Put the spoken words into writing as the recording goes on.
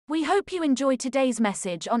We hope you enjoy today's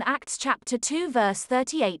message on Acts chapter 2 verse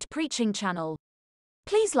 38 preaching channel.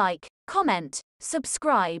 Please like, comment,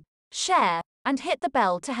 subscribe, share, and hit the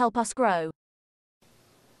bell to help us grow.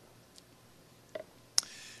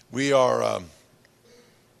 We are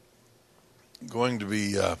going to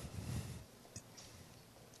be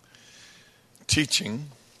teaching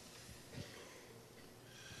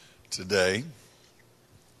today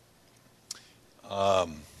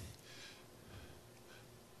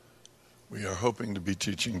we are hoping to be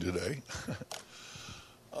teaching today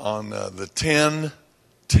on the 10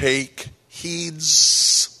 take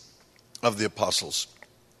heeds of the apostles.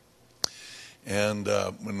 And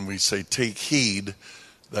when we say take heed,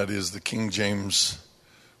 that is the King James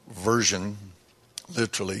Version,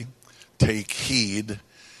 literally, take heed.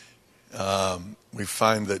 We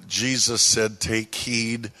find that Jesus said take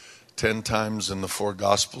heed 10 times in the 4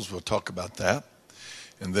 Gospels. We'll talk about that.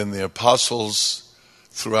 And then the apostles,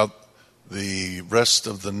 throughout the rest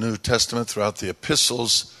of the New Testament, throughout the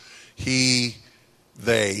epistles,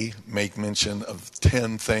 they make mention of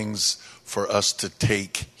 10 things for us to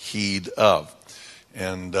take heed of.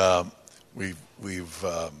 And we've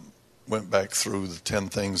went back through the 10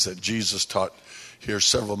 things that Jesus taught here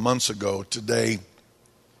several months ago. Today,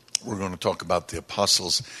 we're going to talk about the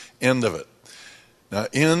apostles' end of it. Now,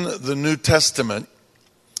 in the New Testament,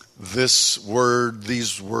 these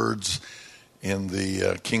words in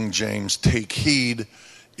the King James, take heed,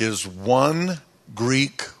 is one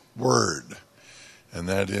Greek word, and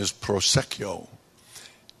that is prosechio.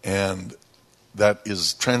 And that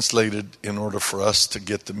is translated, in order for us to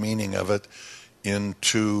get the meaning of it,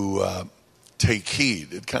 into take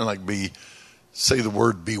heed. It kind of like say the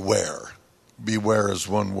word beware. Beware is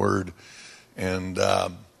one word, and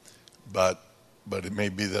but it may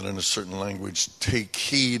be that in a certain language, take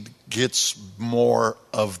heed gets more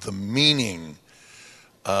of the meaning,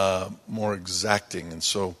 more exacting. And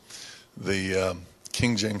so the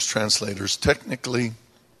King James translators, technically,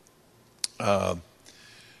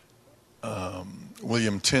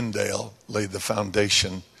 William Tyndale laid the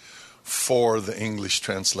foundation for the English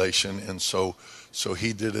translation, and so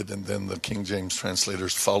he did it, and then the King James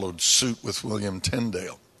translators followed suit with William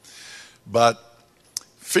Tyndale. But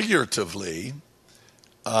figuratively,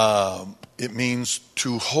 it means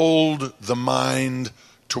to hold the mind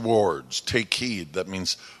towards. Take heed. That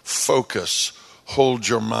means focus. Hold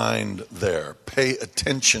your mind there. Pay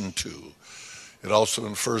attention to. It also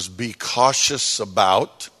infers be cautious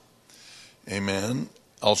about. Amen.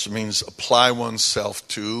 Also means apply oneself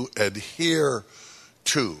to, adhere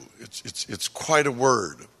to. It's quite a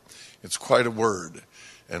word. It's quite a word.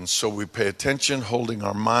 And so we pay attention, holding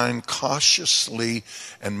our mind cautiously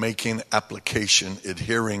and making application,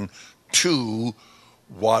 adhering to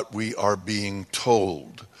what we are being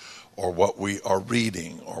told or what we are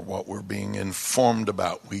reading or what we're being informed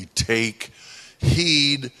about. We take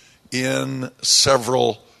heed in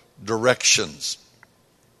several directions.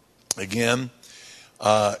 Again,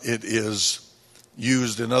 it is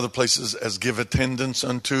used in other places as give attendance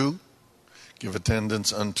unto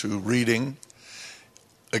reading.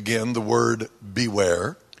 Again, the word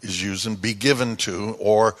beware is used in be given to,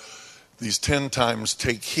 or these 10 times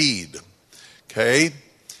take heed. Okay?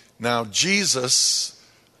 Now, Jesus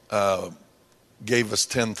gave us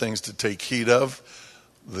 10 things to take heed of.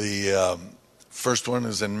 The first one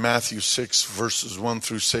is in Matthew 6, verses 1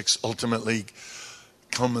 through 6, ultimately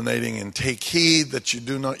culminating in take heed that you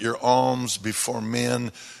do not your alms before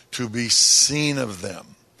men to be seen of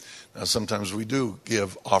them. Now, sometimes we do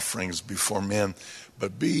give offerings before men,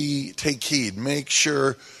 but take heed. Make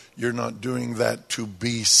sure you're not doing that to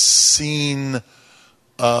be seen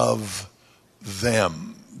of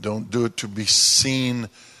them. Don't do it to be seen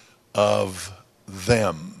of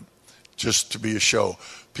them, just to be a show.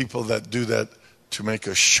 People that do that to make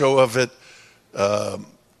a show of it,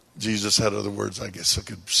 Jesus had other words, I guess I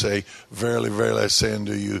could say, verily, verily, I say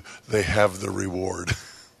unto you, they have the reward.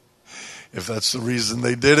 If that's the reason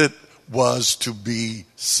they did it, was to be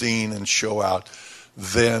seen and show out,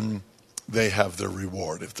 then they have their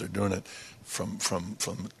reward. If they're doing it from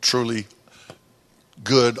truly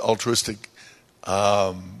good, altruistic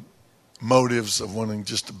motives of wanting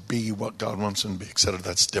just to be what God wants them to be, etc.,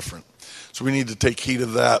 that's different. So we need to take heed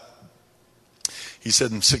of that. He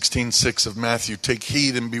said in 16:6 of Matthew, take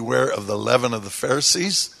heed and beware of the leaven of the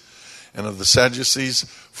Pharisees and of the Sadducees,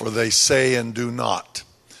 for they say and do not.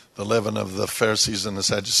 The leaven of the Pharisees and the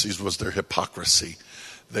Sadducees was their hypocrisy.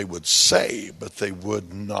 They would say, but they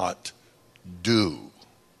would not do.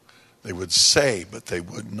 They would say, but they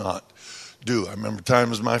would not do. I remember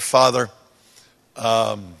times my father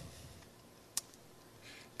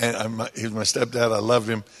And he was my stepdad. I loved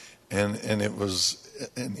him. And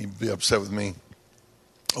he'd be upset with me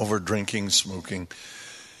over drinking, smoking,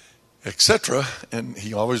 etc. And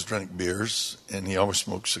he always drank beers, and he always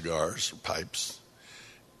smoked cigars or pipes.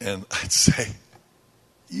 And I'd say,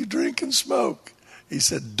 you drink and smoke. He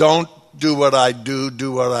said, don't do what I do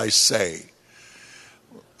what I say.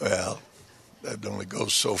 Well, that only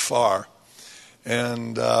goes so far.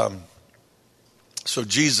 And so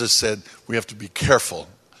Jesus said we have to be careful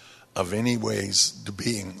of any ways to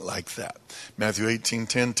being like that. Matthew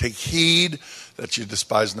 18:10, take heed that you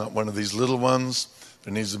despise not one of these little ones.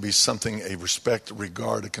 There needs to be something, a respect, a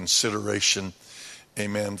regard, a consideration,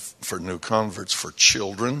 amen, for new converts, for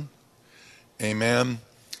children, amen,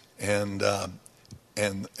 and that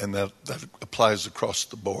applies across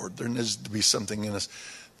the board. There needs to be something in us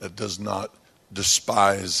that does not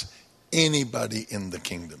despise anybody in the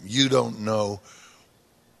kingdom. You don't know.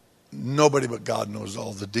 Nobody but God knows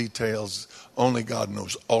all the details. Only God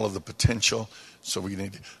knows all of the potential. So we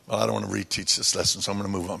need to, well, I don't want to reteach this lesson, so I'm going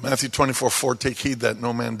to move on. Matthew 24:4, take heed that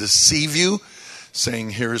no man deceive you,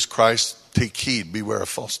 saying, here is Christ. Take heed, beware of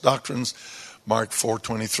false doctrines. Mark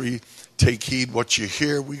 4:23, take heed what you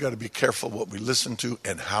hear. We got to be careful what we listen to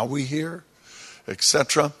and how we hear,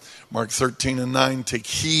 etc. Mark 13:9, take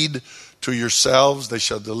heed to yourselves. They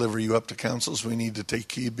shall deliver you up to councils. We need to take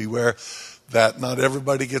heed, beware that not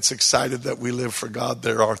everybody gets excited that we live for God.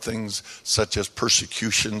 There are things such as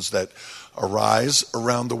persecutions that arise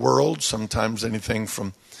around the world. Sometimes anything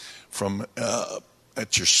from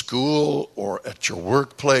at your school or at your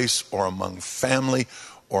workplace or among family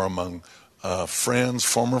or among friends,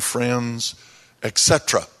 former friends,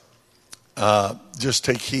 etc. Just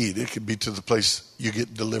take heed. It could be to the place you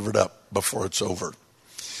get delivered up before it's over.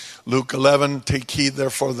 Luke 11, take heed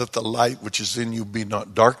therefore that the light which is in you be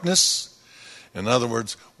not darkness. In other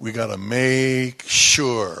words, we got to make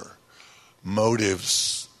sure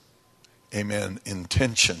motives, amen,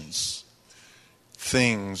 intentions,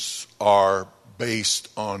 things are based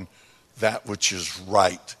on that which is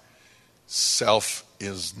right. Self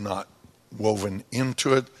is not woven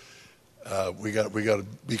into it. We got to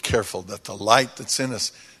be careful that the light that's in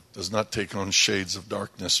us does not take on shades of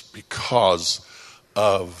darkness because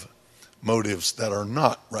of motives that are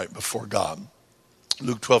not right before God.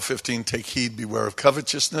 Luke 12:15, take heed, beware of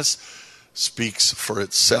covetousness, speaks for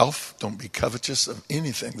itself. Don't be covetous of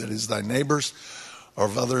anything that is thy neighbor's or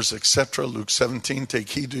of others, etc. Luke 17, take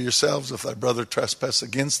heed to yourselves. If thy brother trespass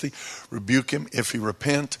against thee, rebuke him. If he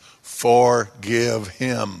repent, forgive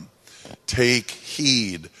him. Take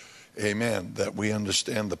heed, amen, that we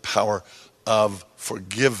understand the power of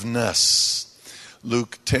forgiveness.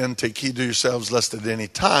 Luke 10, take heed to yourselves, lest at any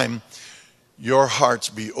time your hearts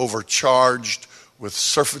be overcharged with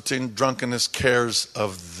surfeiting, drunkenness, cares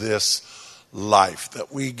of this life,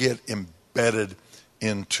 that we get embedded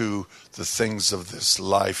into the things of this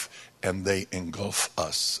life and they engulf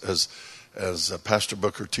us. As Pastor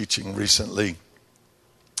Booker teaching recently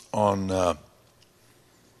on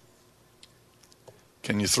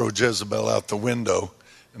can you throw Jezebel out the window,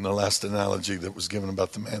 in the last analogy that was given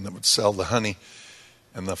about the man that would sell the honey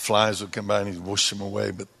and the flies would come by and he'd whoosh them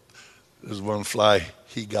away. But there's one fly,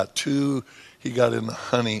 he got in the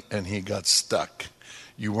honey and he got stuck.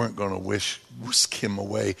 You weren't going to whisk him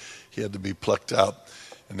away. He had to be plucked out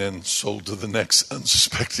and then sold to the next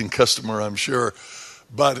unsuspecting customer, I'm sure.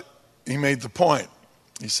 But he made the point.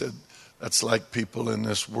 He said, that's like people in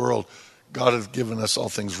this world. God has given us all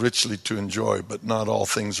things richly to enjoy, but not all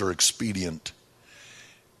things are expedient.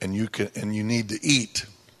 And you need to eat,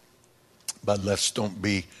 but let's don't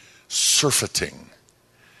be surfeiting.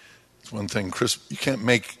 It's one thing, you can't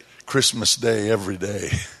make Christmas Day every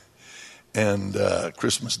day and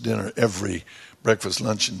Christmas dinner every breakfast,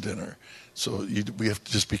 lunch, and dinner. So we have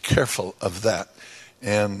to just be careful of that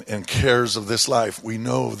and cares of this life. We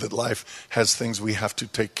know that life has things we have to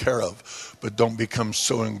take care of, but don't become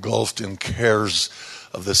so engulfed in cares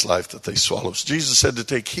of this life that they swallow us. Jesus said to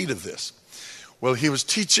take heed of this. Well, he was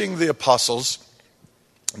teaching the apostles,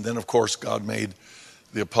 and then of course God made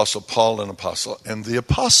the apostle Paul an apostle, and the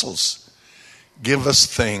apostles give us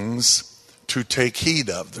things to take heed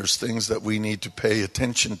of. There's things that we need to pay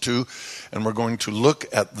attention to, and we're going to look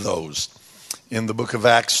at those. In the book of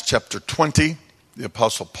Acts, chapter 20, the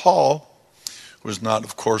apostle Paul was not,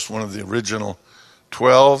 of course, one of the original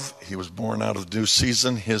 12. He was born out of due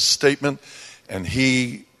season, his statement, and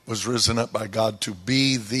he was risen up by God to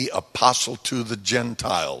be the apostle to the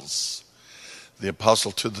Gentiles. The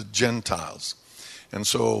apostle to the Gentiles. And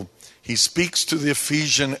so he speaks to the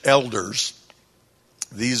Ephesian elders.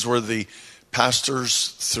 These were the pastors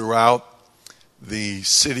throughout the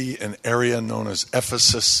city and area known as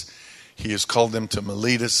Ephesus. He has called them to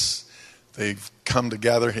Miletus. They've come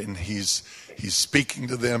together and he's speaking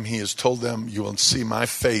to them. He has told them, you will see my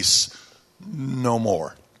face no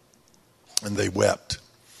more. And they wept.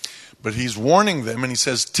 But he's warning them and he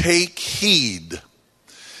says, take heed,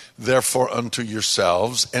 therefore, unto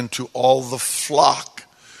yourselves and to all the flock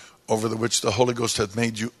over the which the Holy Ghost hath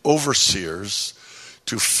made you overseers,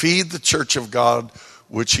 to feed the church of God,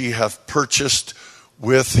 which he hath purchased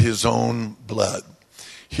with his own blood.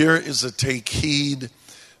 Here is a take heed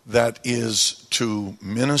that is to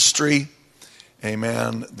ministry,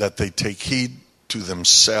 amen, that they take heed to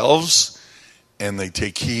themselves and they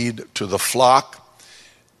take heed to the flock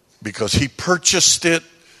because he purchased it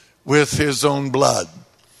with his own blood.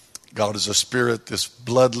 God is a spirit. This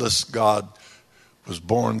bloodless God was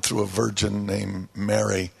born through a virgin named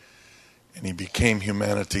Mary, and he became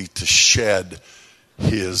humanity to shed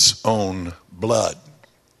his own blood.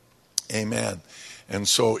 Amen. And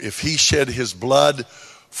so if he shed his blood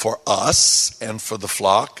for us and for the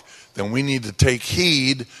flock, then we need to take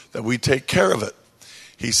heed that we take care of it.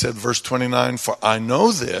 He said, verse 29, for I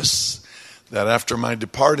know this, that after my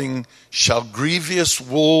departing shall grievous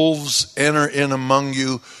wolves enter in among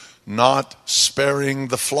you, not sparing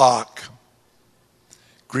the flock.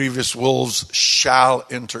 Grievous wolves shall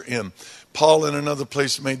enter in. Paul in another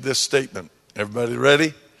place made this statement. Everybody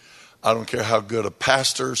ready? I don't care how good a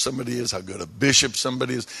pastor somebody is, how good a bishop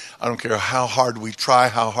somebody is. I don't care how hard we try,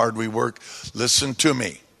 how hard we work. Listen to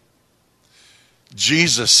me.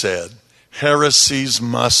 Jesus said, heresies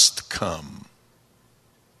must come.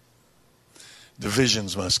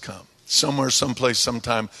 Divisions must come. Somewhere, someplace,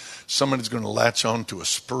 sometime, somebody's going to latch on to a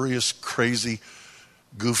spurious, crazy,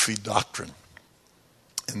 goofy doctrine.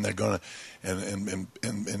 And they're going to,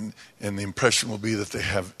 and the impression will be that they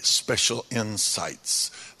have special insights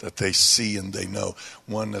that they see and they know.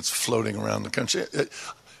 One that's floating around the country.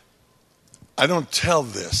 I don't tell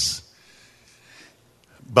this,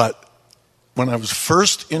 but when I was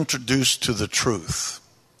first introduced to the truth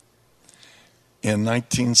in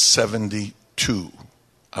 1972,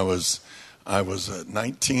 I was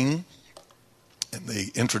 19, and they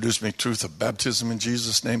introduced me to truth of baptism in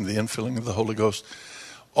Jesus' name, the infilling of the Holy Ghost,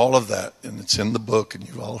 all of that, and it's in the book, and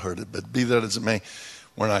you've all heard it. But be that as it may,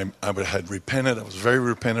 when I had repented, I was very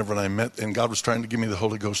repentant when I met, and God was trying to give me the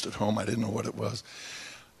Holy Ghost at home. I didn't know what it was,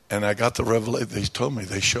 and I got the revelation. They told me,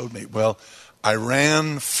 they showed me. Well, I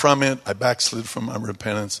ran from it. I backslid from my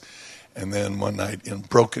repentance. And then one night in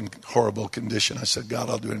broken, horrible condition, I said, God,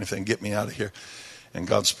 I'll do anything. Get me out of here. And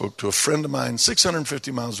God spoke to a friend of mine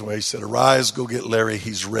 650 miles away. He said, arise, go get Larry.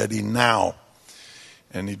 He's ready now.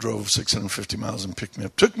 And he drove 650 miles and picked me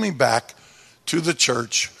up. Took me back to the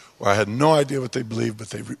church where I had no idea what they believed, but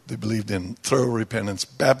they believed in thorough repentance,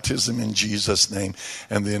 baptism in Jesus' name,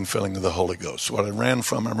 and the infilling of the Holy Ghost. So what I ran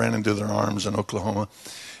into their arms in Oklahoma,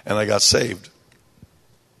 and I got saved.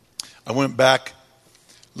 I went back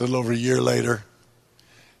a little over a year later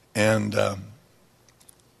and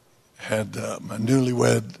had my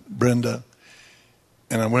newlywed Brenda,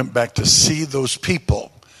 and I went back to see those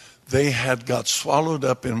people. They had got swallowed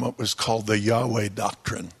up in what was called the Yahweh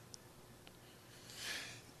doctrine.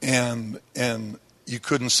 And you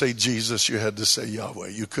couldn't say Jesus, you had to say Yahweh.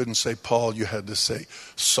 You couldn't say Paul, you had to say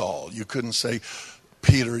Saul. You couldn't say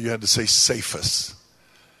Peter, you had to say Cephas.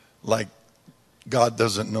 Like God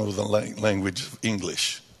doesn't know the language of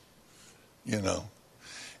English, you know.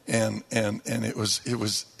 And it was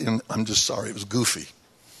I'm just sorry, it was goofy.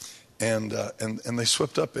 And they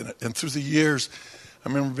swept up in it. And through the years, I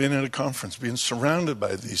remember being at a conference, being surrounded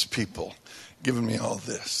by these people, giving me all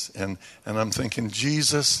this. And I'm thinking,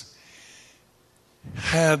 Jesus,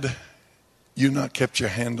 had you not kept your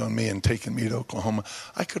hand on me and taken me to Oklahoma,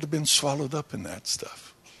 I could have been swallowed up in that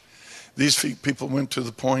stuff. These people went to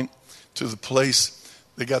the point, to the place,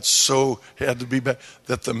 they got so, had to be back,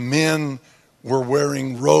 that the men were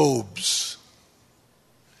wearing robes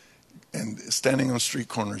and standing on street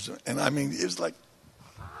corners. And I mean, it was like,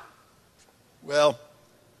 well,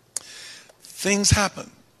 things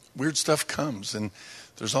happen. Weird stuff comes, and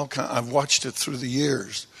there's all kind. I've watched it through the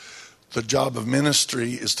years. The job of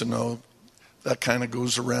ministry is to know that kind of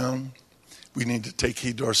goes around. We need to take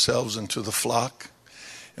heed to ourselves and to the flock.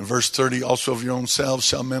 In verse 30, also of your own selves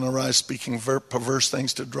shall men arise, speaking perverse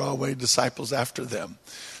things to draw away disciples after them.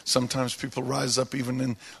 Sometimes people rise up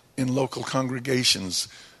even in local congregations,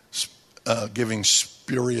 giving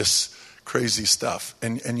spurious, crazy stuff.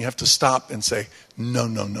 And you have to stop and say, no.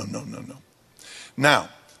 Now,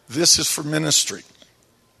 this is for ministry.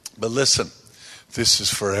 But listen, this is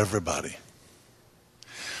for everybody.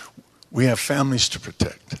 We have families to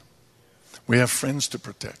protect. We have friends to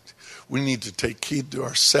protect. We need to take heed to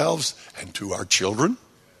ourselves and to our children.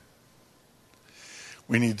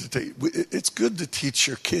 It's good to teach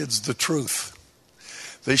your kids the truth.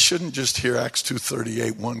 They shouldn't just hear Acts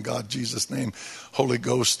 2:38, one God, Jesus' name, Holy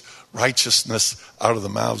Ghost, righteousness out of the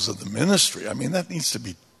mouths of the ministry. I mean, that needs to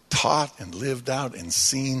be taught and lived out and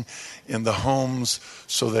seen in the homes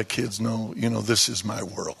so that kids know, this is my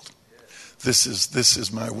world. This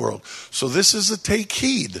is my world. So this is a take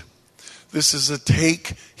heed. This is a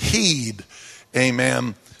take heed,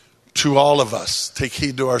 amen, to all of us. Take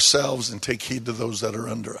heed to ourselves and take heed to those that are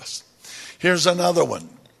under us. Here's another one.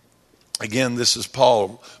 Again, this is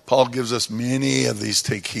Paul. Paul gives us many of these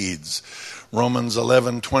take heeds. Romans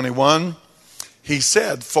 11:21, he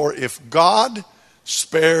said, for if God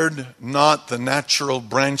spared not the natural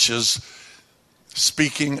branches,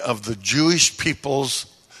 speaking of the Jewish peoples,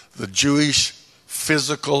 the Jewish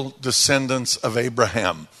physical descendants of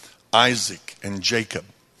Abraham, Isaac, and Jacob,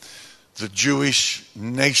 the Jewish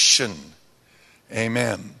nation,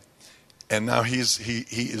 amen. And now he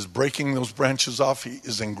is breaking those branches off. He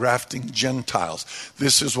is engrafting Gentiles.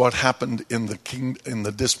 This is what happened in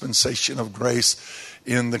the dispensation of grace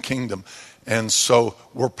in the kingdom. And so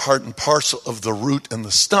we're part and parcel of the root and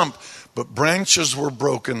the stump, but branches were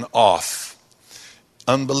broken off.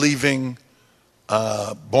 Unbelieving,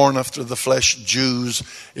 born after the flesh Jews,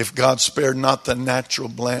 if God spared not the natural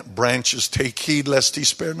branches, take heed lest he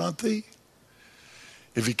spare not thee.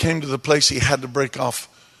 If he came to the place he had to break off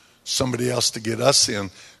somebody else to get us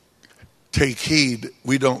in, take heed,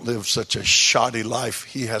 we don't live such a shoddy life.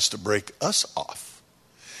 He has to break us off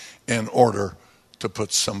in order to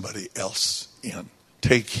put somebody else in.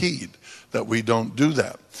 Take heed that we don't do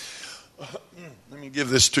that. Let me give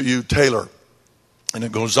this to you, Taylor. And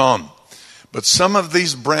it goes on. But some of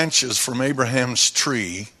these branches from Abraham's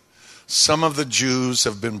tree, some of the Jews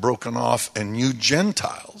have been broken off, and you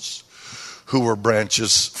Gentiles who were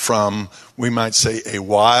branches from, we might say, a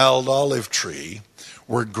wild olive tree,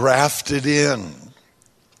 were grafted in.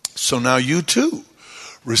 So now you too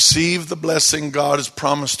receive the blessing God has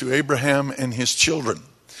promised to Abraham and his children,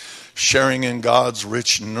 sharing in God's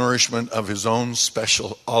rich nourishment of his own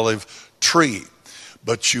special olive tree.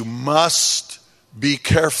 But you must be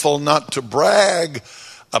careful not to brag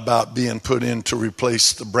about being put in to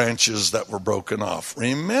replace the branches that were broken off.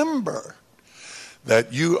 Remember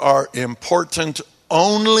that you are important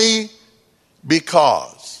only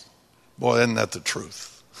because, boy, isn't that the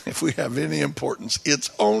truth? If we have any importance,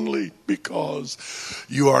 it's only because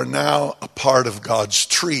you are now a part of God's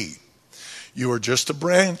tree. You are just a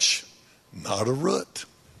branch, not a root.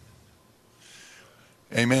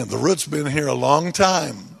 Amen. The root's been here a long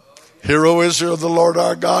time. Hear, O Israel, the Lord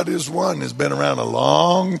our God is one. Has been around a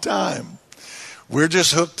long time. We're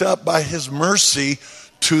just hooked up by his mercy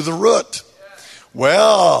to the root.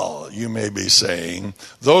 Well, you may be saying,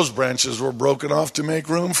 those branches were broken off to make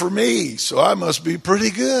room for me, so I must be pretty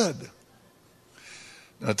good.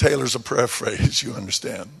 Now, Taylor's a paraphrase, you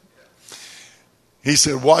understand. He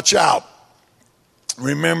said, watch out.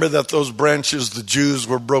 Remember that those branches the Jews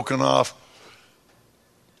were broken off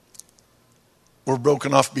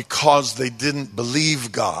because they didn't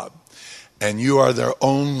believe God. And you are there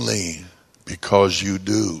only because you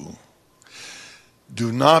do.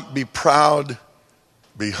 Do not be proud.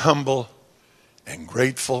 Be humble and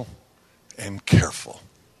grateful and careful.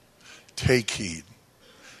 Take heed.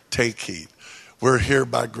 Take heed. We're here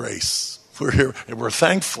by grace. We're here and we're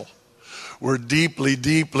thankful. We're deeply,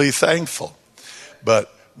 deeply thankful.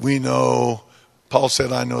 But we know, Paul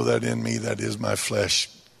said, I know that in me, that is my flesh,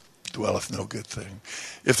 dwelleth no good thing.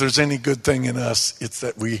 If there's any good thing in us, it's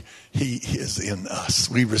that he is in us.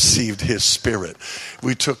 We received his spirit.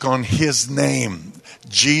 We took on his name.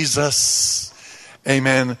 Jesus,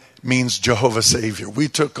 amen, means Jehovah Savior. We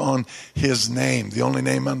took on his name, the only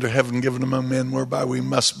name under heaven given among men whereby we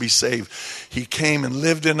must be saved. He came and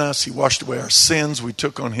lived in us. He washed away our sins. We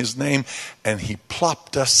took on his name and he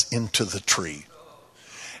plopped us into the tree.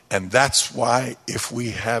 And that's why if we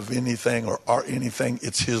have anything or are anything,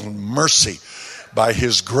 it's his mercy. By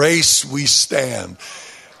his grace we stand.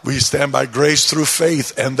 We stand by grace through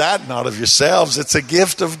faith, and that not of yourselves. It's a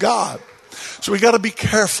gift of God. So we got to be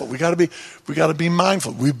careful. We got to be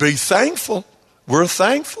mindful. We be thankful. We're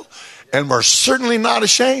thankful, and we're certainly not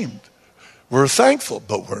ashamed. We're thankful,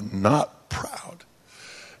 but we're not proud.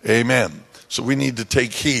 Amen. So we need to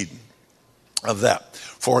take heed of that.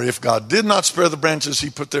 For if God did not spare the branches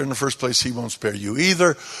he put there in the first place, he won't spare you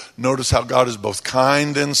either. Notice how God is both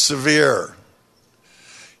kind and severe.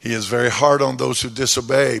 He is very hard on those who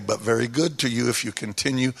disobey, but very good to you if you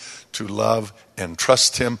continue to love and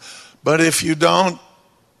trust him. But if you don't,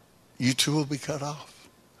 you too will be cut off.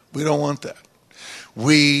 We don't want that.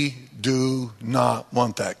 We do not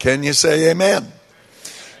want that. Can you say amen?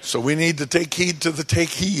 So we need to take heed to the take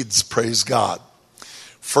heeds, praise God.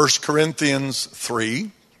 1 Corinthians 3,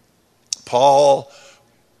 Paul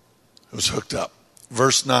was hooked up.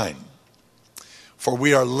 Verse 9. For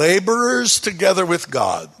we are laborers together with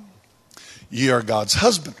God. Ye are God's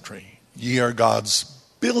husbandry. Ye are God's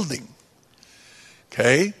building.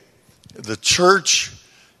 Okay? The church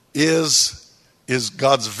is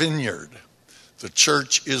God's vineyard. The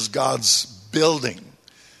church is God's building.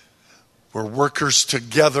 We're workers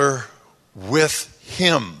together with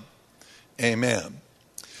Him. Amen.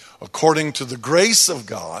 According to the grace of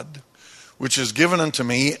God, which is given unto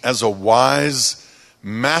me as a wise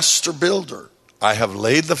master builder, I have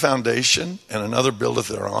laid the foundation, and another buildeth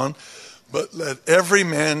thereon. But let every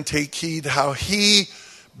man take heed how he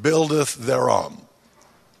buildeth thereon.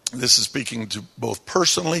 This is speaking to both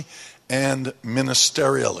personally and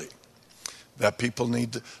ministerially. That people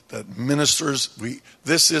need to, that ministers,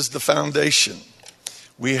 this is the foundation.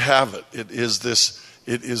 We have it. It is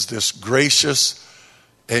this gracious,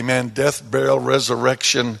 amen, death, burial,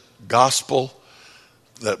 resurrection gospel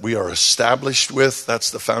that we are established with.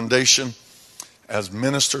 That's the foundation. As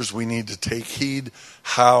ministers, we need to take heed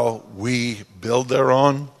how we build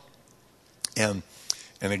thereon. And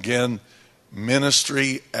again,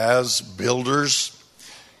 ministry as builders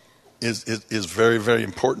is very, very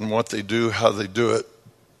important. What they do, how they do it.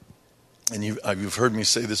 And you've heard me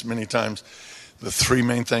say this many times. The three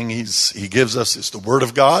main things he gives us is the Word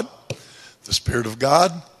of God, the Spirit of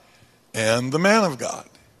God, and the man of God.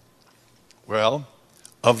 Well,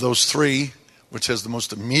 of those three, which has the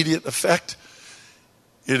most immediate effect,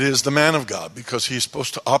 it is the man of God, because he's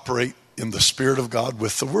supposed to operate in the Spirit of God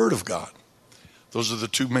with the Word of God. Those are the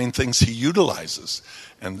two main things he utilizes.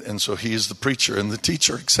 And so he is the preacher and the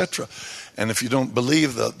teacher, etc. And if you don't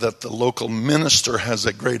believe that the local minister has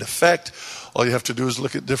a great effect, all you have to do is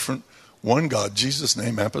look at different one God, Jesus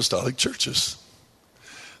name apostolic churches.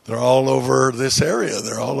 They're all over this area.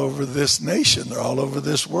 They're all over this nation. They're all over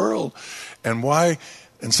this world. And why?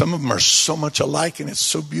 And some of them are so much alike, and it's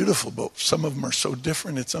so beautiful, but some of them are so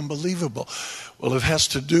different, it's unbelievable. Well, it has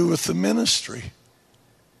to do with the ministry.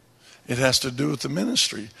 It has to do with the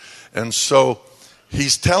ministry. And so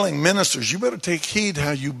he's telling ministers, you better take heed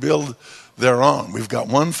how you build thereon. We've got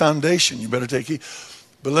one foundation, you better take heed.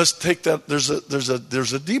 But let's take that, there's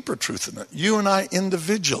a deeper truth in it. You and I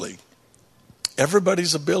individually,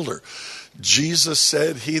 everybody's a builder. Jesus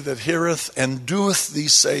said, he that heareth and doeth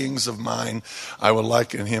these sayings of mine, I will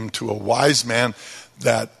liken him to a wise man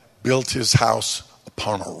that built his house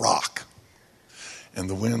upon a rock. And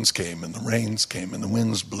the winds came, and the rains came, and the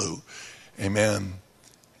winds blew. Amen.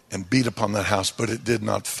 And beat upon that house, but it did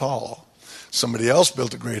not fall. Somebody else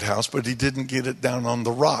built a great house, but he didn't get it down on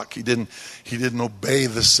the rock. He didn't obey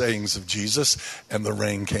the sayings of Jesus, and the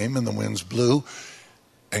rain came, and the winds blew.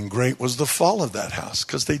 And great was the fall of that house,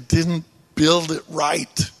 because they didn't build it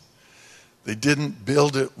right. They didn't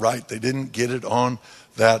build it right. They didn't get it on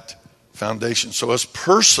that foundation. So us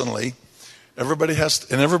personally, everybody has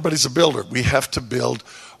to, and everybody's a builder. We have to build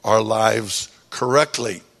our lives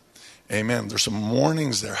correctly. Amen. There's some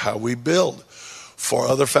warnings there, how we build. For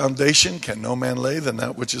other foundation can no man lay than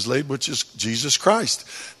that which is laid, which is Jesus Christ.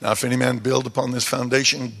 Now, if any man build upon this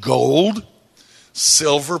foundation gold,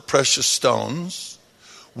 silver, precious stones,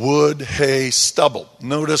 wood, hay, stubble.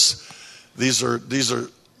 Notice these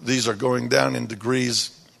are going down in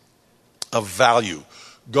degrees of value.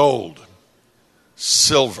 Gold,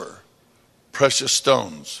 silver, precious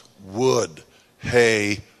stones, wood,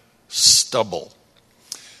 hay, stubble.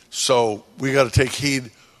 So we got to take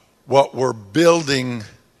heed what we're building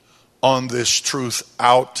on this truth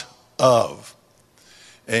out of.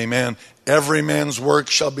 Amen. Every man's work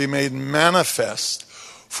shall be made manifest,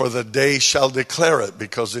 for the day shall declare it,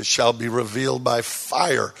 because it shall be revealed by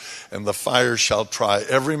fire, and the fire shall try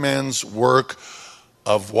every man's work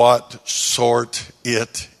of what sort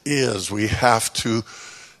it is. We have to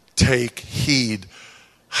take heed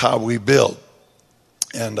how we build.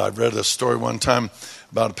 And I read a story one time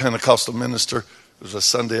about a Pentecostal minister. It was a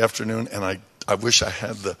Sunday afternoon, and I wish I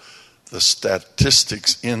had the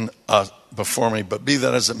statistics in before me, but be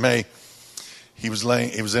that as it may, he was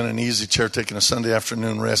in an easy chair taking a Sunday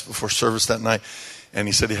afternoon rest before service that night, and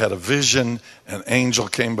he said he had a vision. An angel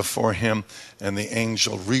came before him, and the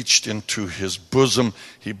angel reached into his bosom.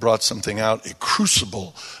 He brought something out. A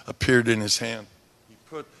crucible appeared in his hand. He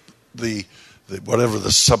put the whatever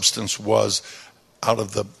the substance was out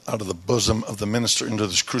of the bosom of the minister into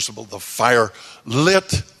this crucible. The fire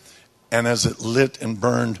lit, and as it lit and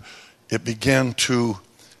burned, it began to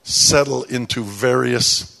settle into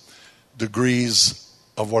various degrees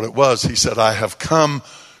of what it was. He said, I have come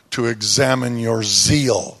to examine your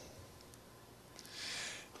zeal.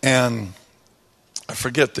 And I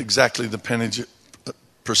forget exactly the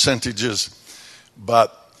percentages,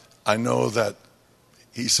 but I know that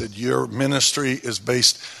he said your ministry is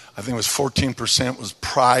based, I think it was 14% was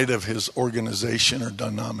pride of his organization or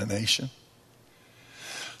denomination.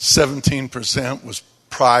 17% was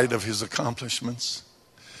pride of his accomplishments.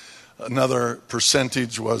 Another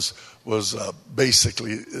percentage was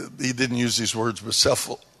basically, he didn't use these words, but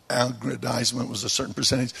self-aggrandizement was a certain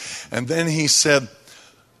percentage. And then he said,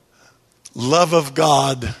 love of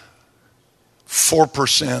God,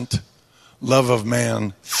 4%, love of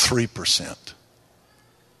man, 3%.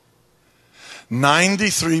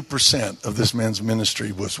 93% of this man's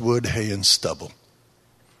ministry was wood, hay, and stubble.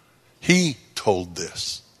 He told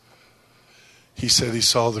this. He said he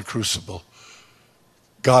saw the crucible.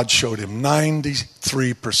 God showed him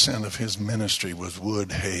 93% of his ministry was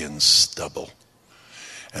wood, hay, and stubble.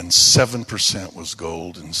 And 7% was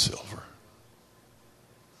gold and silver.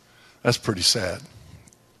 That's pretty sad.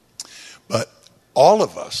 But all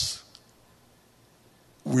of us,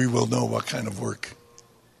 we will know what kind of work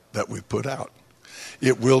that we put out.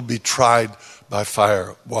 It will be tried by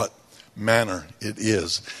fire, what manner it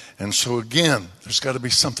is. And so again, there's got to be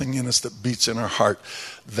something in us that beats in our heart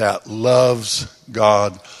that loves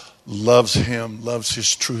God, loves Him, loves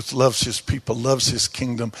His truth, loves His people, loves His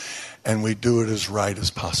kingdom, and we do it as right as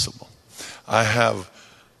possible. I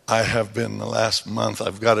have been the last month,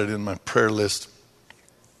 I've got it in my prayer list,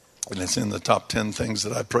 and it's in the top 10 things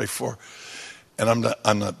that I pray for. And I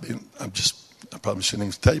probably shouldn't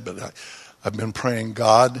even tell you, but I've been praying,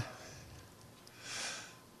 God,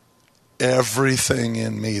 everything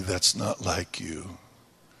in me that's not like you,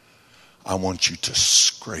 I want you to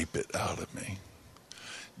scrape it out of me.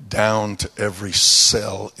 Down to every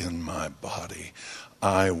cell in my body.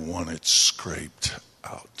 I want it scraped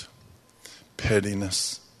out.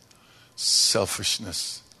 Pettiness,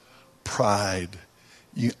 selfishness, pride.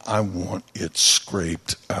 I want it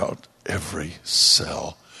scraped out, every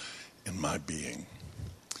cell in my being.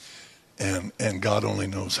 And God only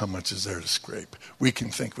knows how much is there to scrape. We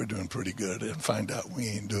can think we're doing pretty good and find out we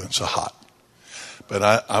ain't doing so hot. But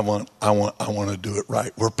I want to do it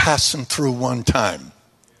right. We're passing through one time.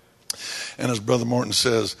 And as Brother Morton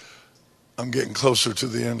says, I'm getting closer to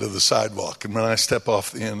the end of the sidewalk. And when I step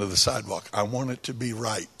off the end of the sidewalk, I want it to be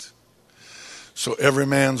right. So every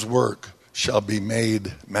man's work shall be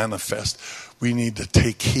made manifest. We need to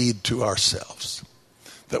take heed to ourselves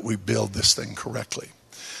that we build this thing correctly.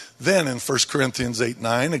 Then in 1 Corinthians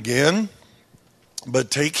 8:9 again,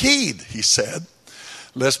 but take heed, he said,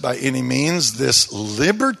 lest by any means this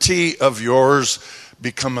liberty of yours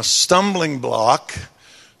become a stumbling block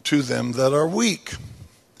to them that are weak.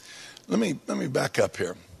 Let me back up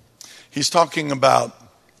here. He's talking about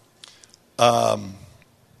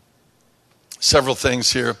several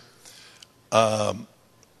things here. Paul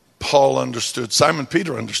understood, Simon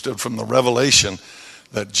Peter understood from the revelation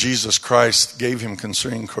that Jesus Christ gave him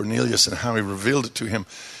concerning Cornelius and how he revealed it to him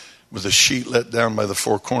with a sheet let down by the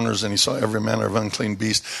four corners, and he saw every manner of unclean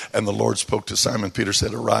beast. And the Lord spoke to Simon Peter,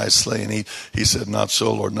 said, arise, slay, and eat. He said, not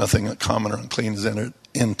so, Lord, nothing common or unclean is entered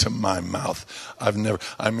into my mouth.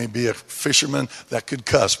 I may be a fisherman that could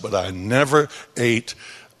cuss, but I never ate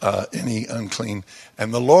any unclean.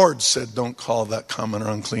 And the Lord said, don't call that common or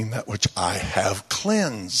unclean that which I have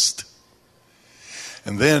cleansed.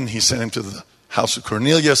 And then he sent him to the house of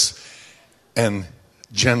Cornelius, and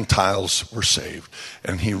Gentiles were saved.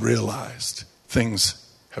 And he realized things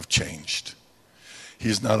have changed.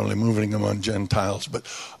 He's not only moving among Gentiles, but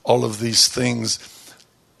all of these things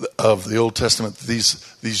of the Old Testament,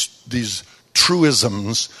 these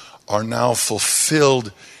truisms are now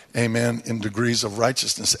fulfilled, amen, in degrees of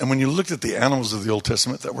righteousness. And when you looked at the animals of the Old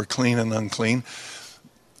Testament that were clean and unclean,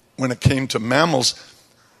 when it came to mammals,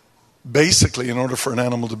 basically, in order for an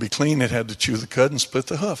animal to be clean, it had to chew the cud and split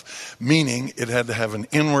the hoof, meaning it had to have an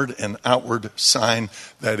inward and outward sign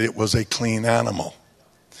that it was a clean animal.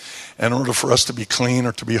 In order for us to be clean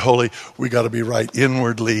or to be holy, we got to be right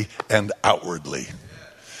inwardly and outwardly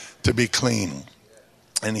to be clean.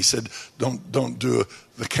 And he said, don't do it.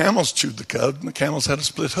 The camels chewed the cud, and the camels had a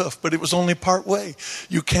split hoof, but it was only part way.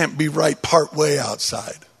 You can't be right part way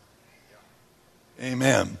outside.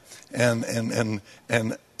 Amen.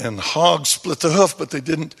 And hogs split the hoof, but they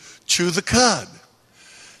didn't chew the cud.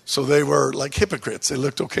 So they were like hypocrites. They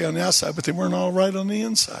looked okay on the outside, but they weren't all right on the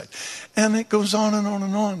inside. And it goes on and on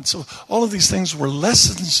and on. So all of these things were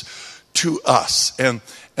lessons to us. And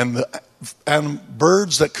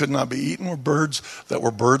birds that could not be eaten were birds that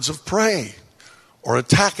were birds of prey or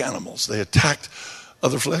attack animals. They attacked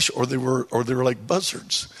other flesh, or they were like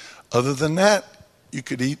buzzards. Other than that, you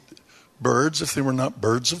could eat birds if they were not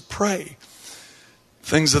birds of prey.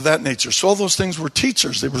 Things of that nature. So all those things were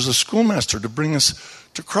teachers. There was a schoolmaster to bring us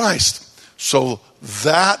to Christ. So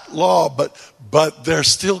that law, but there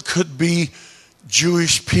still could be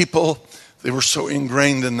Jewish people. They were so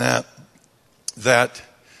ingrained in that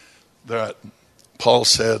Paul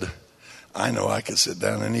said, I know I could sit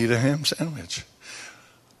down and eat a ham sandwich.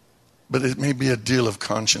 But it may be a deal of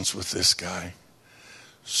conscience with this guy.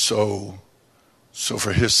 So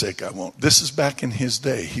for his sake, I won't. This is back in his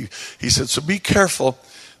day. He said, so be careful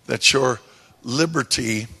that your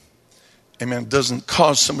liberty, amen, doesn't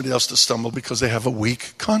cause somebody else to stumble because they have a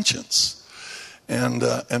weak conscience. And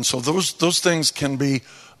so those things can be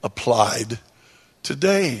applied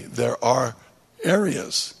today. There are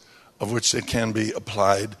areas of which they can be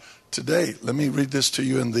applied today. Let me read this to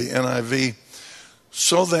you in the NIV.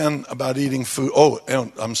 So then, about eating food.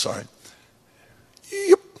 I'm sorry.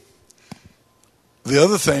 Yep. The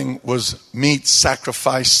other thing was meat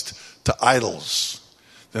sacrificed to idols.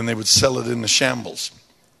 Then they would sell it in the shambles.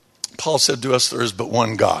 Paul said to us, there is but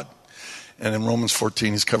one God. And in Romans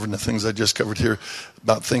 14, he's covering the things I just covered here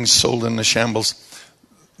about things sold in the shambles.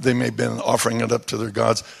 They may have been offering it up to their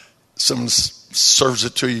gods. Someone serves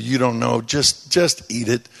it to you, you don't know. Just eat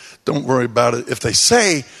it. Don't worry about it. If they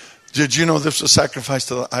say, did you know this was sacrificed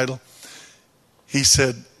to the idol? He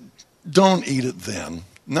said, don't eat it then.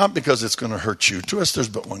 Not because it's going to hurt you. To us, there's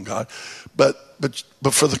but one God. But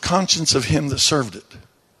for the conscience of him that served it.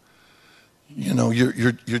 You know,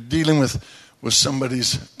 you're dealing with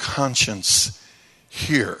somebody's conscience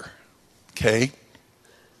here. Okay?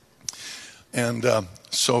 And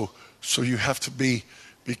so you have to be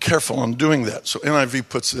careful on doing that. So NIV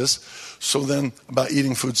puts this. So then, about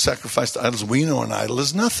eating food sacrificed to idols, we know an idol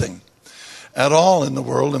is nothing at all in the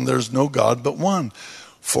world, and there's no God but one.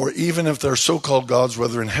 For even if there are so-called gods,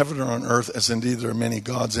 whether in heaven or on earth, as indeed there are many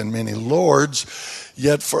gods and many lords,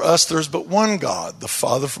 yet for us there's but one God, the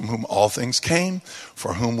Father, from whom all things came,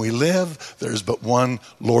 for whom we live. There's but one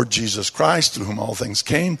Lord Jesus Christ, through whom all things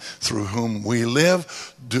came, through whom we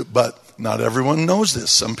live. But not everyone knows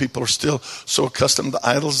this. Some people are still so accustomed to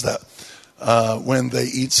idols that when they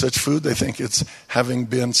eat such food, they think it's having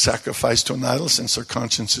been sacrificed to an idol. Since their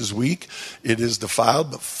conscience is weak, it is defiled.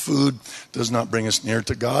 But food does not bring us near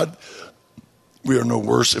to God. We are no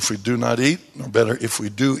worse if we do not eat, nor better if we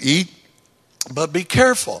do eat. But be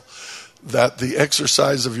careful that the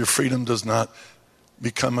exercise of your freedom does not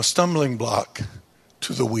become a stumbling block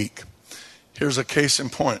to the weak. Here's a case in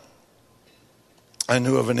point. I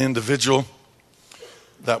knew of an individual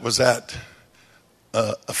that was at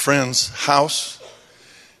a friend's house,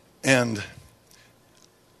 and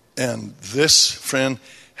this friend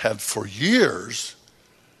had for years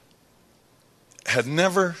had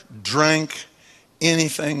never drank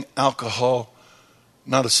anything alcohol,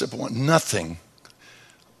 not a sip of one, nothing,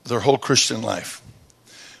 their whole Christian life.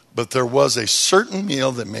 But there was a certain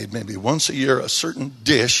meal that made maybe once a year, a certain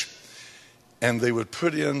dish, and they would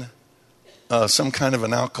put in some kind of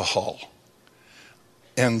an alcohol.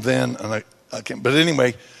 And then,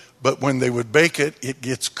 but when they would bake it, it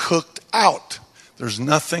gets cooked out. There's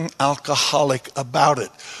nothing alcoholic about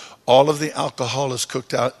it. All of the alcohol is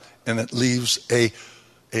cooked out, and it leaves a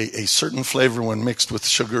certain flavor when mixed with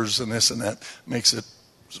sugars and this and that. Makes it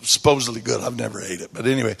supposedly good. I've never ate it. But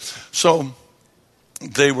anyway, so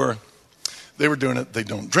they were doing it. They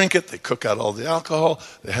don't drink it. They cook out all the alcohol.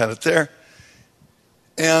 They had it there.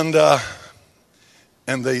 And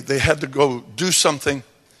they had to go do something.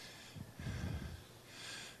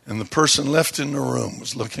 And the person left in the room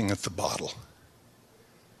was looking at the bottle.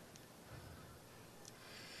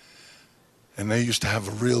 And they used to have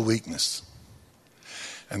a real weakness.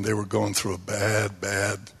 And they were going through a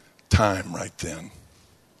bad time right then.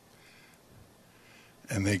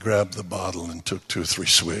 And they grabbed the bottle and took 2 or 3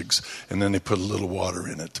 swigs. And then they put a little water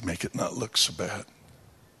in it to make it not look so bad.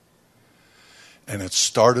 And it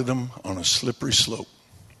started them on a slippery slope.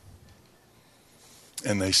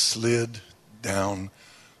 And they slid down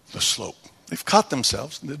the slope. They've caught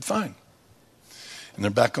themselves and did fine. And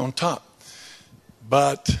they're back on top.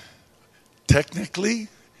 But technically,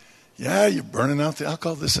 yeah, you're burning out the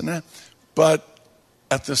alcohol, this and that. But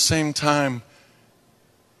at the same time,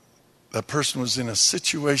 that person was in a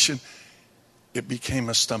situation, it became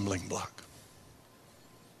a stumbling block.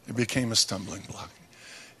 It became a stumbling block.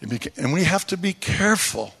 And we have to be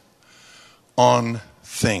careful on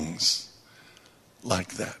things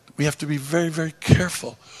like that. We have to be very, very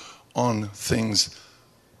careful on things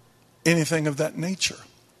anything of that nature.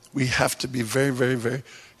 We have to be very, very, very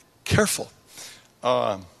careful.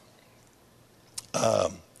 Man,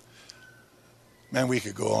 we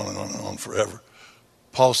could go on and on and on forever.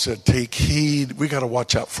 Paul said, take heed. We got to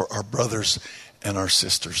watch out for our brothers and our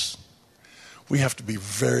sisters. We have to be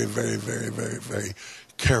very, very, very, very, very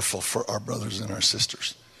careful for our brothers and our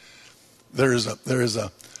sisters. There is a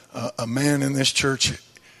man in this church.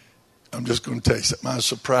 I'm just going to tell you something. I was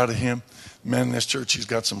so proud of him. Man in this church, he's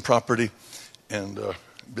got some property and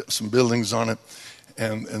some buildings on it.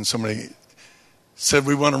 And somebody said,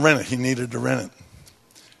 we want to rent it. He needed to rent it.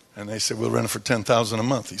 And they said, we'll rent it for $10,000 a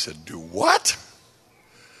month. He said, do what?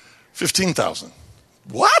 $15,000.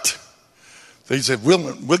 What? They said,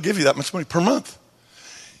 we'll give you that much money per month.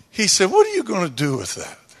 He said, what are you going to do with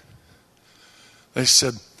that? They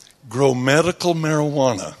said, grow medical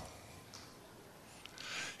marijuana.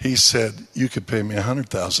 He said, you could pay me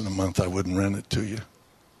 $100,000 a month. I wouldn't rent it to you.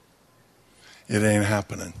 It ain't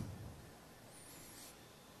happening.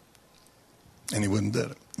 And he wouldn't do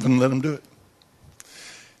it. Wouldn't let him do it.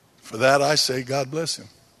 For that, I say, God bless him.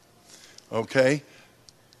 Okay?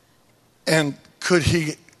 And could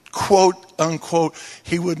he, quote, unquote,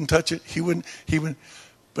 he wouldn't touch it? He wouldn't.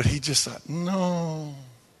 But he just thought, no.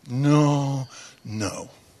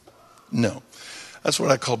 That's what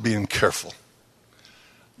I call being careful.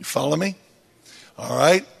 You follow me? All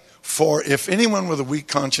right? For if anyone with a weak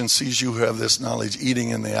conscience sees you who have this knowledge eating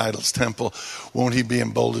in the idol's temple, won't he be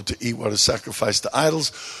emboldened to eat what is sacrificed to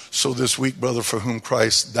idols? So this weak brother for whom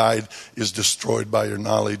Christ died is destroyed by your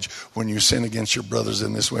knowledge. When you sin against your brothers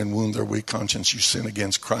in this way and wound their weak conscience, you sin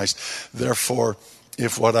against Christ. Therefore,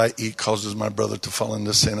 if what I eat causes my brother to fall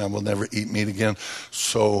into sin, I will never eat meat again,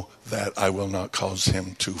 so that I will not cause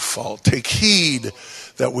him to fall. Take heed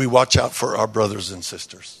that we watch out for our brothers and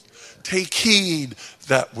sisters. Take heed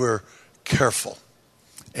that we're careful.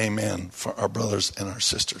 Amen. For our brothers and our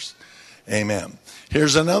sisters. Amen.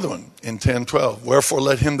 Here's another one in 10:12. Wherefore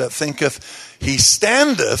let him that thinketh he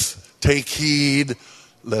standeth take heed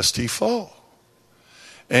lest he fall.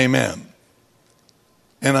 Amen.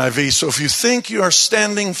 NIV. So if you think you are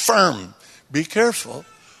standing firm, be careful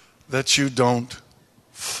that you don't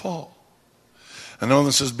fall. Another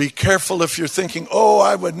one says, be careful if you're thinking, oh,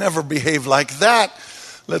 I would never behave like that.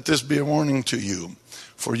 Let this be a warning to you,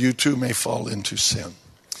 for you too may fall into sin.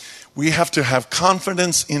 We have to have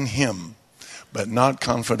confidence in him, but not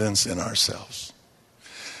confidence in ourselves.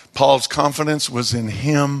 Paul's confidence was in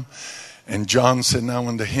him, and John said, now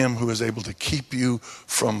unto him who is able to keep you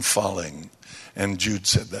from falling. And Jude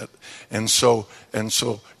said that. And so,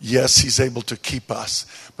 yes, he's able to keep us.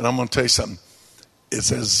 But I'm going to tell you something.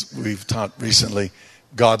 It's as we've taught recently,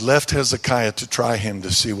 God left Hezekiah to try him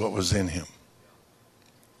to see what was in him.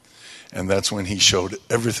 And that's when he showed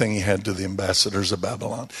everything he had to the ambassadors of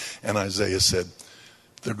Babylon. And Isaiah said,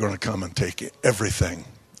 they're going to come and take everything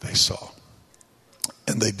they saw.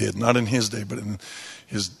 And they did, not in his day, but in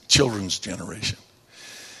his children's generation.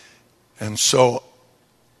 And so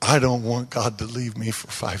I don't want God to leave me for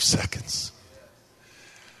 5 seconds.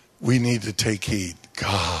 We need to take heed.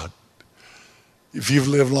 God, if you've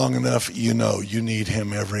lived long enough, you know you need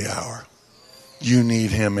him every hour. You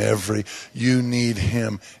need him every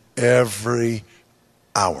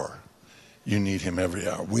hour. You need him every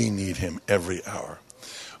hour. We need him every hour.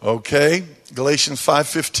 Okay, Galatians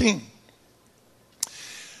 5:15.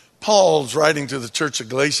 Paul's writing to the church of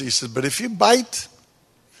Galatia. He says, but if you bite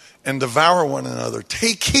and devour one another,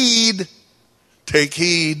 take heed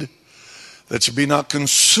that you be not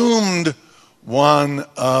consumed one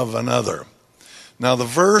of another. Now the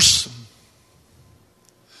verse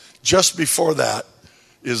just before that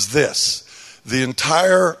is this. The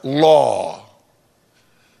entire law,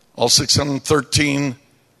 all 613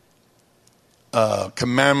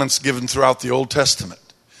 commandments given throughout the Old Testament,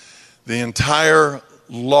 the entire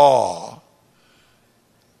law,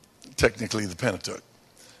 technically the Pentateuch,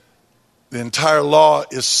 the entire law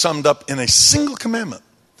is summed up in a single commandment.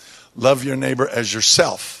 Love your neighbor as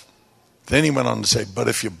yourself. Then he went on to say, but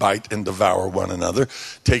if you bite and devour one another,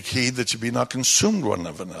 take heed that you be not consumed one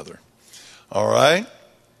of another. All right?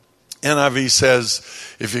 NIV says,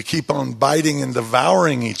 if you keep on biting and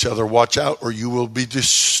devouring each other, watch out or you will be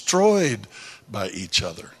destroyed by each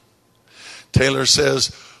other. Taylor says,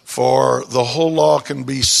 for the whole law can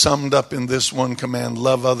be summed up in this one command,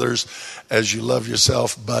 love others as you love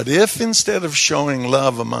yourself. But if instead of showing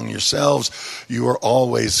love among yourselves, you are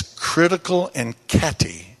always critical and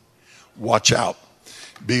catty, watch out.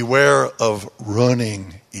 Beware of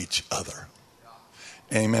ruining each other.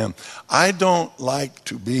 Amen. I don't like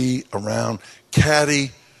to be around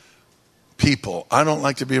catty people. I don't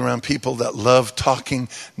like to be around people that love talking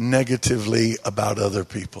negatively about other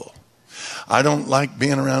people. I don't like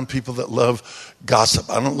being around people that love gossip.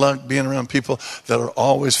 I don't like being around people that are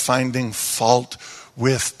always finding fault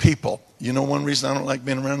with people. You know one reason I don't like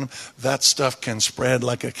being around them? That stuff can spread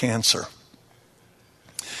like a cancer.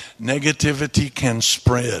 Negativity can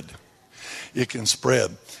spread. It can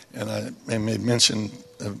spread. And I made mention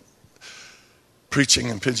preaching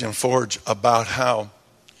in Pigeon Forge about how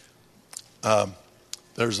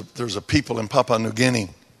there's a people in Papua New Guinea.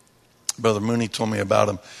 Brother Mooney told me about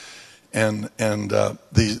them. And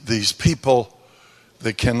these people,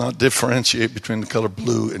 they cannot differentiate between the color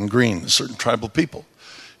blue and green. Certain tribal people,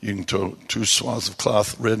 you can throw two swaths of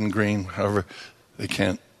cloth, red and green, however, they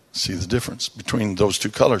can't see the difference between those two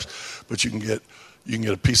colors. But you can get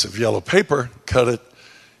a piece of yellow paper, cut it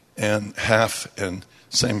in half, and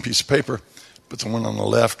same piece of paper. But the one on the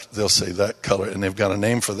left, they'll say that color, and they've got a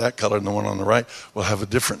name for that color, and the one on the right will have a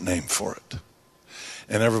different name for it.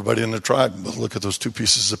 And everybody in the tribe will look at those two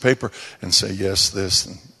pieces of paper and say, yes, this,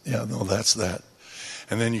 and yeah, no, that's that.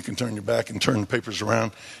 And then you can turn your back and turn the papers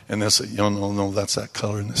around, and they'll say, no, that's that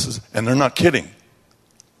color, and they're not kidding.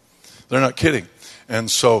 They're not kidding. And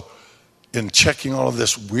so in checking all of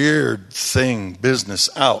this weird business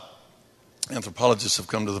out, anthropologists have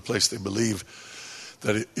come to the place they believe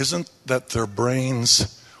that it isn't that their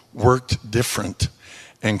brains worked different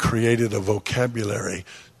and created a vocabulary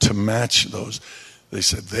to match those. They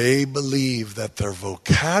said they believe that their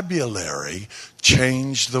vocabulary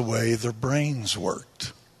changed the way their brains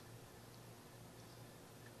worked.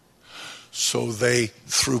 So they,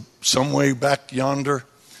 through some way back yonder,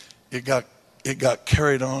 it got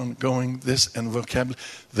carried on going this and vocabulary.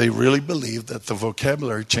 They really believe that the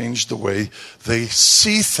vocabulary changed the way they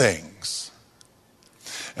see things.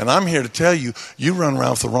 And I'm here to tell you, you run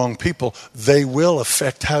around with the wrong people, they will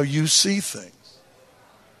affect how you see things.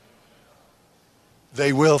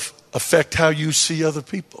 They will affect how you see other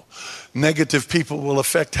people. Negative people will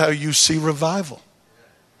affect how you see revival.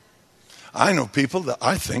 I know people that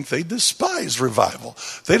I think they despise revival.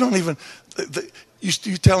 They don't even,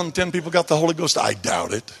 you tell them 10 people got the Holy Ghost, I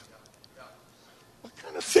doubt it. What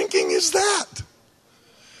kind of thinking is that?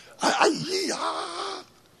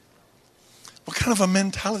 What kind of a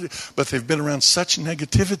mentality? But they've been around such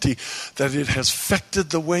negativity that it has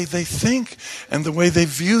affected the way they think and the way they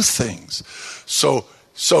view things. So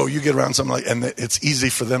you get around something like, and it's easy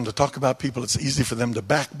for them to talk about people. It's easy for them to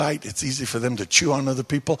backbite. It's easy for them to chew on other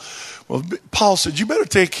people. Well, Paul said, you better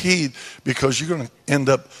take heed because you're going to end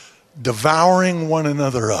up devouring one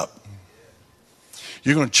another up.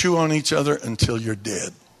 You're going to chew on each other until you're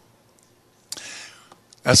dead.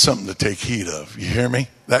 That's something to take heed of. You hear me?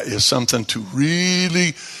 That is something to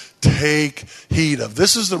really take heed of.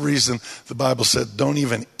 This is the reason the Bible said, don't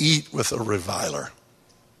even eat with a reviler.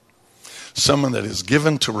 Someone that is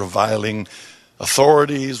given to reviling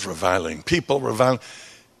authorities, reviling people, reviling.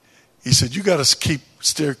 He said, you got to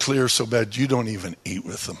steer clear so bad you don't even eat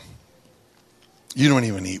with them. You don't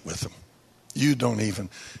even eat with them. You don't even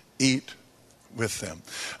eat with them.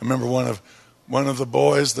 I remember one of the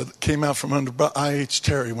boys that came out from under I.H.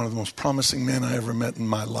 Terry, one of the most promising men I ever met in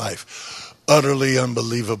my life. Utterly,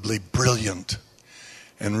 unbelievably brilliant.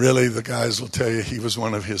 And really, the guys will tell you he was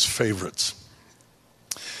one of his favorites.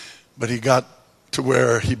 But he got to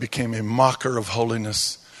where he became a mocker of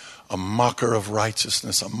holiness, a mocker of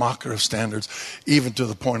righteousness, a mocker of standards, even to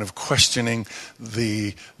the point of questioning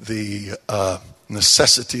the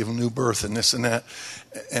necessity of new birth and this and that.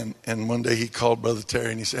 And one day he called Brother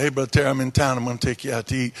Terry and he said, hey, Brother Terry, I'm in town. I'm going to take you out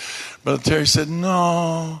to eat. Brother Terry said,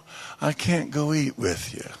 no, I can't go eat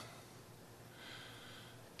with you.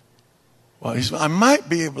 Well, he said, I might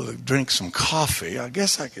be able to drink some coffee. I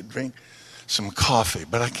guess I could drink some coffee,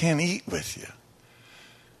 but I can't eat with you.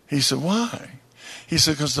 He said, why? He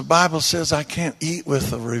said, because the Bible says I can't eat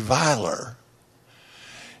with a reviler.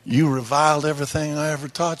 You reviled everything I ever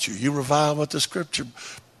taught you. You revile what the scripture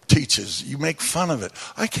teaches. You make fun of it.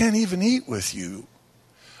 I can't even eat with you.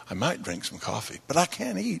 I might drink some coffee, but I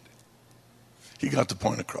can't eat. He got the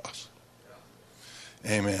point across.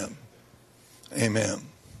 Amen. Amen.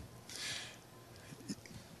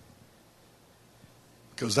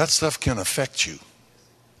 Because that stuff can affect you.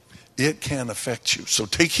 It can affect you. So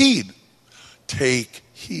take heed. Take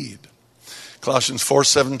heed. Colossians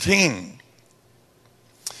 4:17.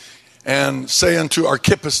 And say unto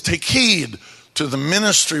Archippus, take heed to the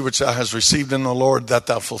ministry which thou hast received in the Lord, that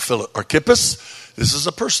thou fulfill it. Archippus, this is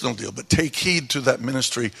a personal deal, but take heed to that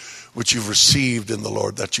ministry which you've received in the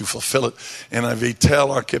Lord, that you fulfill it. NIV,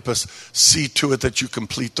 tell Archippus, see to it that you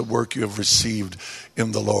complete the work you have received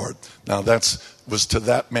in the Lord. Now was to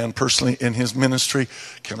that man personally in his ministry.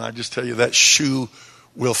 Can I just tell you, that shoe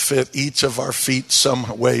will fit each of our feet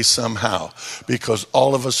some way, somehow, because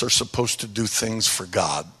all of us are supposed to do things for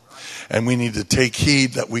God. And we need to take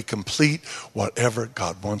heed that we complete whatever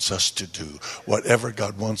God wants us to do, whatever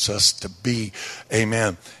God wants us to be.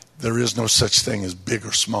 Amen. There is no such thing as big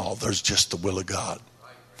or small. There's just the will of God.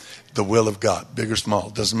 The will of God, big or small,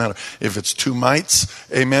 doesn't matter. If it's 2 mites,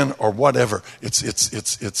 amen, or whatever,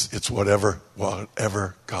 it's whatever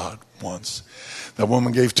God wants. That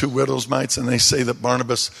woman gave 2 widows' mites, and they say that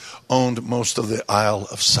Barnabas owned most of the Isle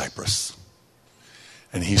of Cyprus.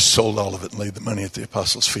 And he sold all of it and laid the money at the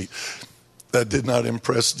apostles' feet. That did not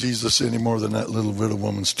impress Jesus any more than that little widow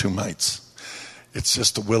woman's 2 mites. It's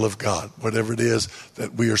just the will of God. Whatever it is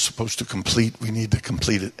that we are supposed to complete, we need to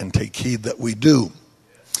complete it and take heed that we do.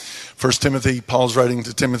 1 Timothy, Paul's writing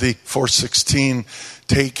to Timothy 4:16,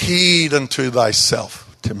 take heed unto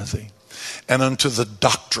thyself, Timothy, and unto the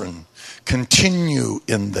doctrine. Continue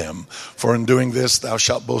in them. For in doing this, thou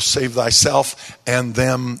shalt both save thyself and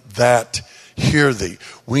them that hear thee.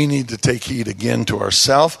 We need to take heed again to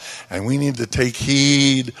ourselves, and we need to take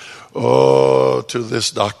heed to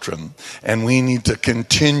this doctrine, and we need to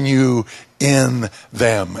continue in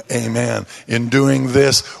them. Amen. In doing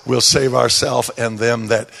this, we'll save ourselves and them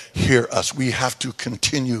that hear us. We have to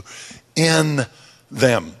continue in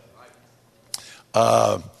them.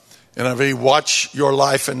 NIV, watch your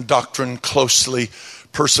life and doctrine closely.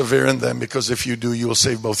 Persevere in them, because if you do, you will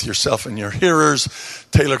save both yourself and your hearers.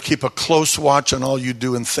 Taylor, keep a close watch on all you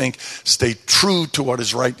do and think. Stay true to what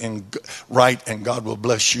is right, and God will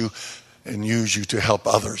bless you and use you to help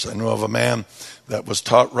others. I know of a man that was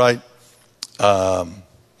taught right, and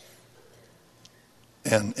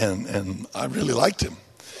I really liked him.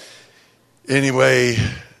 Anyway,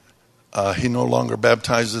 he no longer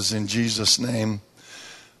baptizes in Jesus' name.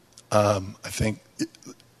 I think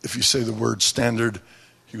if you say the word Standard,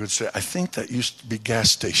 you would say, I think that used to be gas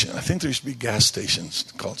station. I think there used to be gas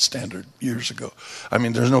stations called Standard years ago. I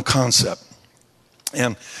mean, there's no concept.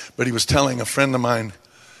 But he was telling a friend of mine,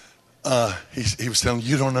 he was telling,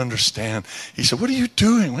 you don't understand. He said, what are you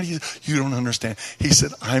doing? You don't understand. He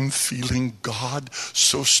said, I'm feeling God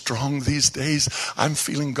so strong these days. I'm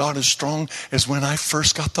feeling God as strong as when I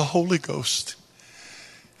first got the Holy Ghost.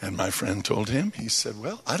 And my friend told him, he said,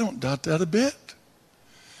 well, I don't doubt that a bit.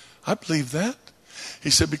 I believe that. He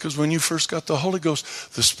said, because when you first got the Holy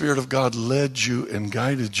Ghost, the Spirit of God led you and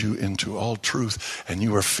guided you into all truth, and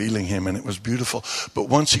you were feeling him, and it was beautiful. But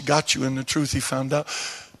once he got you in the truth, he found out,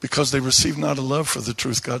 because they received not a love for the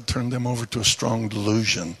truth, God turned them over to a strong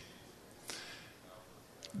delusion.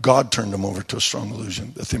 God turned them over to a strong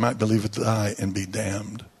delusion, that they might believe it, die, and be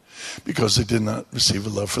damned, because they did not receive a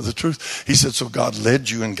love for the truth. He said, so God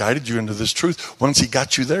led you and guided you into this truth. Once he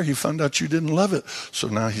got you there, he found out you didn't love it. So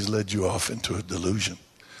now he's led you off into a delusion.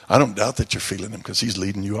 I don't doubt that you're feeling him, because he's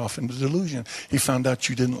leading you off into delusion. He found out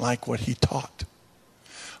you didn't like what he taught.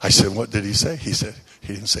 I said, what did he say? He said,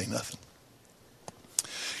 he didn't say nothing.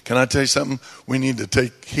 Can I tell you something? We need to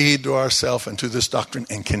take heed to ourselves and to this doctrine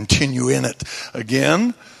and continue in it.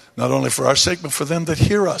 Again, not only for our sake, but for them that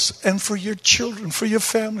hear us, and for your children, for your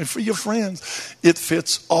family, for your friends. It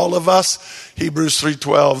fits all of us. Hebrews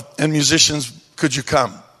 3:12. And musicians, could you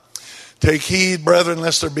come? Take heed, brethren,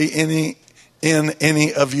 lest there be in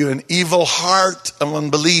any of you an evil heart of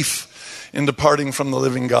unbelief in departing from the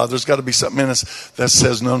living God. There's got to be something in us that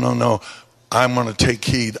says, no. I'm going to take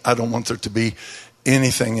heed. I don't want there to be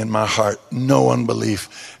anything in my heart, no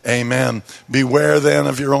unbelief. Amen. Beware then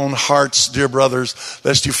of your own hearts, dear brothers,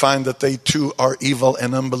 lest you find that they too are evil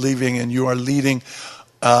and unbelieving, and you are leading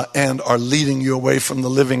you away from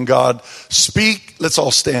the living God. Speak, let's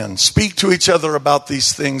all stand. Speak to each other about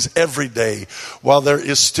these things every day while there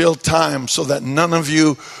is still time, so that none of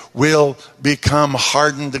you will become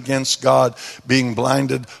hardened against God, being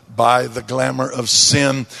blinded by the glamour of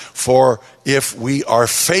sin. For if we are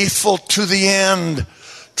faithful to the end,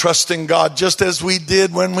 trusting God just as we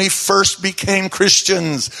did when we first became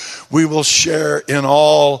Christians, we will share in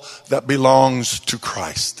all that belongs to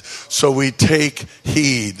Christ. So we take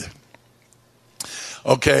heed.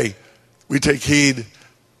 Okay, we take heed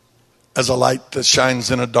as a light that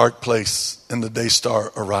shines in a dark place and the day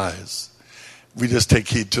star arise. We just take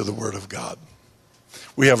heed to the word of God.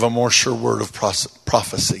 We have a more sure word of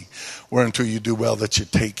prophecy, whereunto you do well that you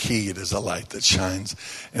take heed as a light that shines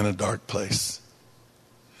in a dark place.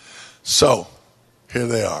 So, Here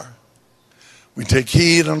they are. We take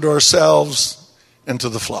heed unto ourselves and to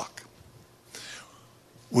the flock.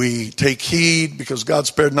 We take heed because God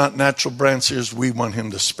spared not natural branches. We want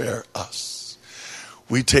him to spare us.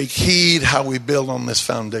 We take heed how we build on this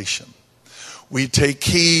foundation. We take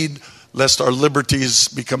heed lest our liberties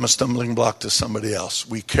become a stumbling block to somebody else.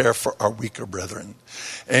 We care for our weaker brethren.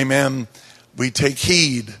 Amen. We take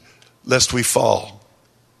heed lest we fall.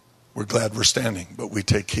 We're glad we're standing, but we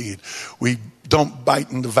take heed. We don't bite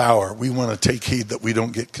and devour. We want to take heed that we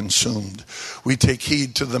don't get consumed. We take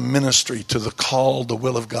heed to the ministry, to the call, the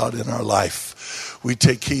will of God in our life. We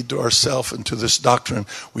take heed to ourselves and to this doctrine.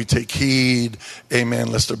 We take heed, amen,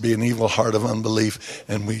 lest there be an evil heart of unbelief.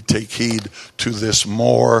 And we take heed to this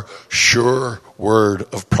more sure word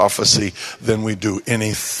of prophecy than we do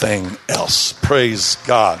anything else. Praise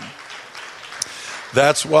God.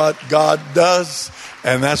 That's what God does.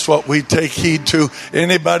 And that's what we take heed to.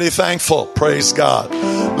 Anybody thankful? Praise God.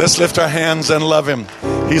 Let's lift our hands and love him.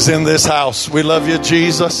 He's in this house. We love you,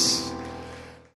 Jesus.